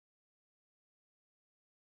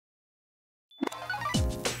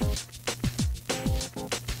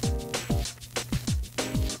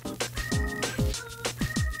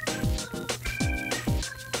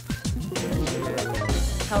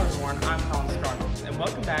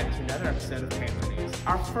welcome back to another episode of Panther News.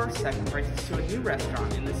 Our first segment brings us to a new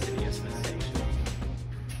restaurant in the city of Smith Station.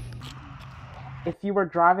 If you were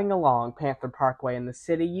driving along Panther Parkway in the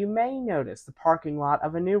city, you may notice the parking lot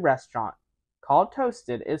of a new restaurant called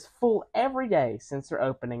Toasted is full every day since their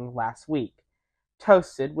opening last week.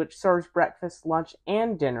 Toasted, which serves breakfast, lunch,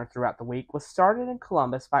 and dinner throughout the week, was started in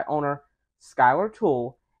Columbus by owner Skylar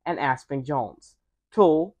Toole and Aspen Jones.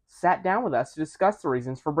 Toole sat down with us to discuss the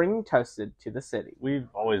reasons for bringing Toasted to the city. We've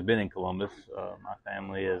always been in Columbus. My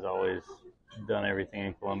family has always done everything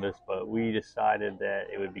in Columbus, but we decided that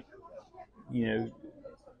it would be,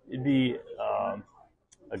 it'd be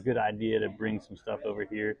a good idea to bring some stuff over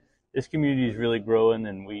here. This community is really growing,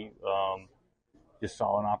 and we just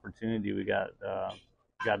saw an opportunity. We got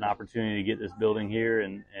an opportunity to get this building here,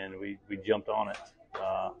 and we jumped on it.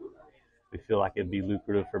 We feel like it'd be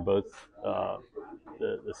lucrative for both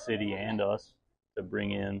the city and us to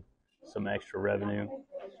bring in some extra revenue,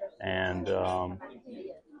 and I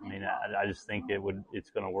just think it's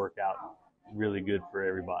going to work out really good for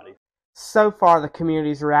everybody. So far, the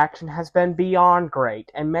community's reaction has been beyond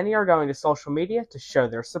great, and many are going to social media to show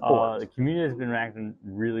their support. The community has been reacting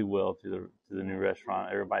really well to the new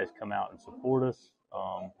restaurant. Everybody's come out and support us.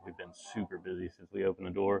 We've been super busy since we opened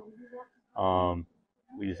the door.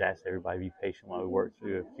 We just asked everybody to be patient while we work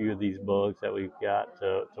through a few of these bugs that we've got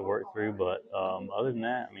to work through. But other than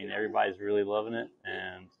that, everybody's really loving it,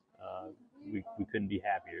 and we couldn't be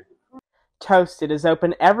happier. Toasted is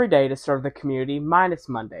open every day to serve the community minus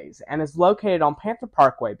Mondays and is located on Panther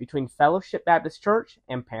Parkway between Fellowship Baptist Church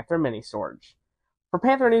and Panther Mini Storage. For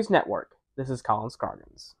Panther News Network, this is Colin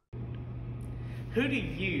Scargins. Who do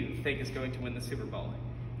you think is going to win the Super Bowl?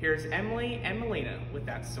 Here's Emily and Melina with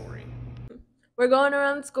that story. We're going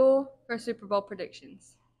around school for Super Bowl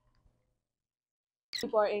predictions.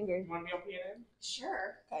 People are angry. You want to be on PNN?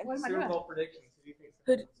 Sure. Okay. What am I Super doing? Bowl predictions.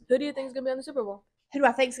 Who do you think is going to be on the Super Bowl? Who do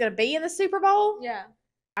I think is going to be in the Super Bowl? Yeah.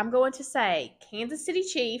 I'm going to say Kansas City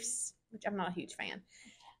Chiefs, which I'm not a huge fan,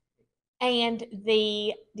 and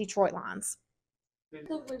the Detroit Lions.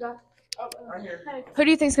 Oh, right here. Who do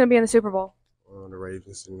you think is going to be in the Super Bowl? The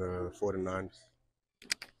Ravens and the 49ers.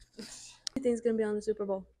 Who do you think is going to be on the Super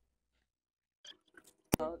Bowl?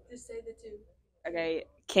 Just say the two. Okay,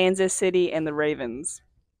 Kansas City and the Ravens.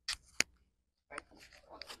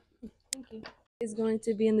 Thank you. Is going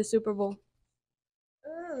to be in the Super Bowl?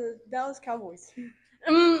 Dallas Cowboys.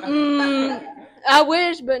 I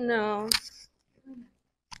wish, but no.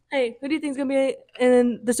 Hey, who do you think is going to be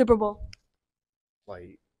in the Super Bowl?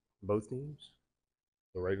 Like both teams?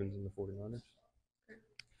 The Ravens and the 49ers?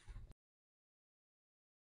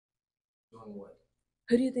 Doing what?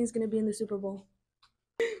 Who do you think is going to be in the Super Bowl?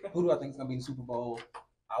 Who do I think is going to be in the Super Bowl?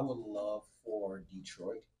 I would love for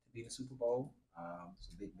Detroit to be in the Super Bowl. It's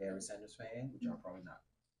a big Barry Sanders fan, which I'm probably not.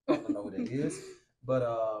 I don't know who that is. But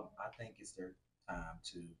I think it's their time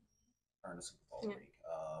to earn a Super Bowl ring.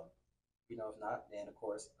 If not, then of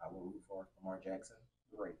course I will root for Lamar Jackson,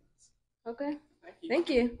 the Ravens. Okay. Thank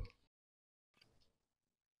you.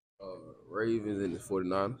 Ravens and the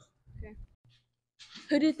 49ers. Okay.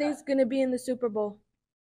 Who do you think is going to be in the Super Bowl?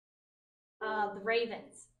 The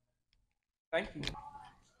Ravens. Thank you.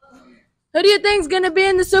 Who do you think is going to be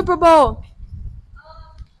in the Super Bowl?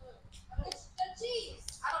 It's the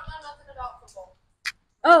Chiefs. I don't know nothing about football.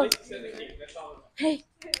 Oh. Hey.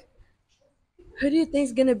 Who do you think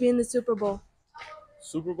is going to be in the Super Bowl?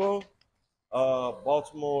 Super Bowl?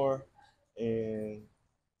 Baltimore and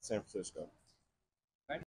San Francisco.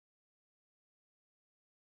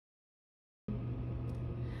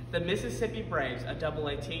 The Mississippi Braves, a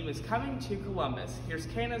AA team, is coming to Columbus. Here's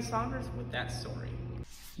Kanan Saunders with that story.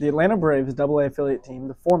 The Atlanta Braves, a AA affiliate team,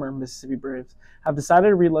 the former Mississippi Braves, have decided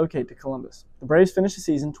to relocate to Columbus. The Braves finished the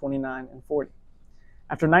season 29-40.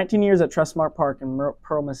 After 19 years at Trustmark Park in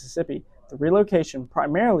Pearl, Mississippi, the relocation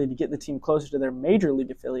primarily to get the team closer to their major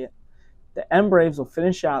league affiliate, the M Braves will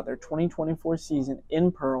finish out their 2024 season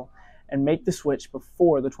in Pearl and make the switch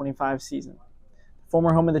before the 25 season.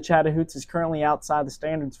 Former home of the Chattahoochee is currently outside the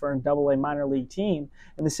standards for an AA minor league team,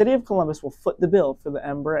 and the city of Columbus will foot the bill for the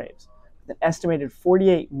M Braves, with an estimated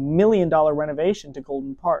 $48 million renovation to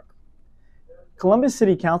Golden Park. Columbus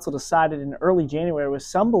City Council decided in early January, with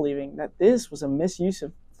some believing that this was a misuse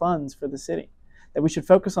of funds for the city, that we should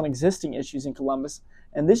focus on existing issues in Columbus,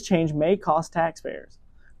 and this change may cost taxpayers.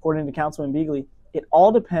 According to Councilman Beagley, it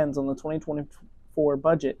all depends on the 2024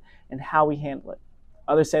 budget and how we handle it.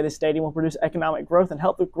 Others say the stadium will produce economic growth and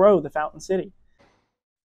help to grow the Fountain City.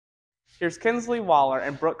 Here's Kinsley Waller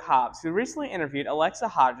and Brooke Hobbs, who recently interviewed Alexa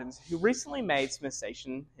Hodgins, who recently made Smith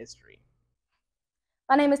Station history.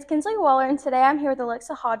 My name is Kinsley Waller, and today I'm here with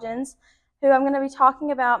Alexa Hodgins, who I'm going to be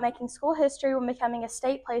talking about making school history when becoming a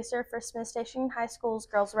state placer for Smith Station High School's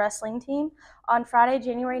girls wrestling team on Friday,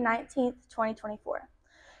 January 19th, 2024.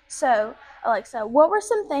 So, Alexa, what were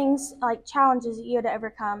some things, like challenges that you had to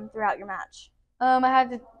overcome throughout your match? I had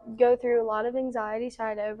to go through a lot of anxiety, so I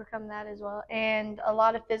had to overcome that as well, and a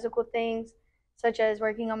lot of physical things, such as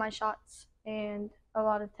working on my shots and a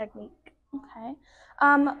lot of technique. Okay.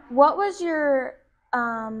 What was your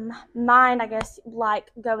mind, I guess, like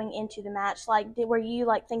going into the match? Like, were you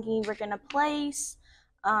like thinking you were gonna place?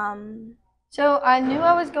 So I knew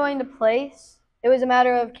I was going to place. It was a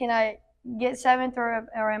matter of, can I get 7th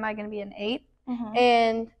or am I going to be an 8th? Mhm.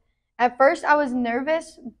 And at first I was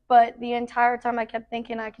nervous, but the entire time I kept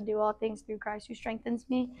thinking I can do all things through Christ who strengthens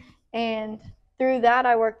me. And through that,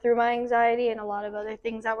 I worked through my anxiety and a lot of other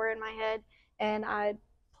things that were in my head, and I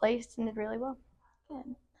placed and did really well.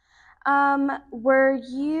 Good. Were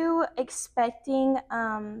you expecting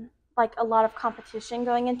like a lot of competition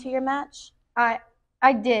going into your match?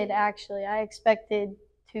 I did, actually. I expected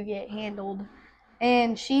to get handled.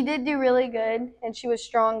 And she did do really good, and she was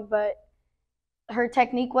strong, but her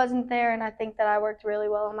technique wasn't there, and I think that I worked really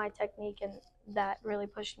well on my technique, and that really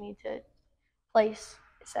pushed me to place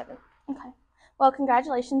 7th. Okay. Well,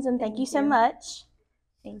 congratulations, and thank you so much.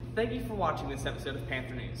 Thank you for watching this episode of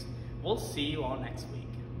Panther News. We'll see you all next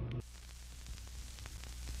week.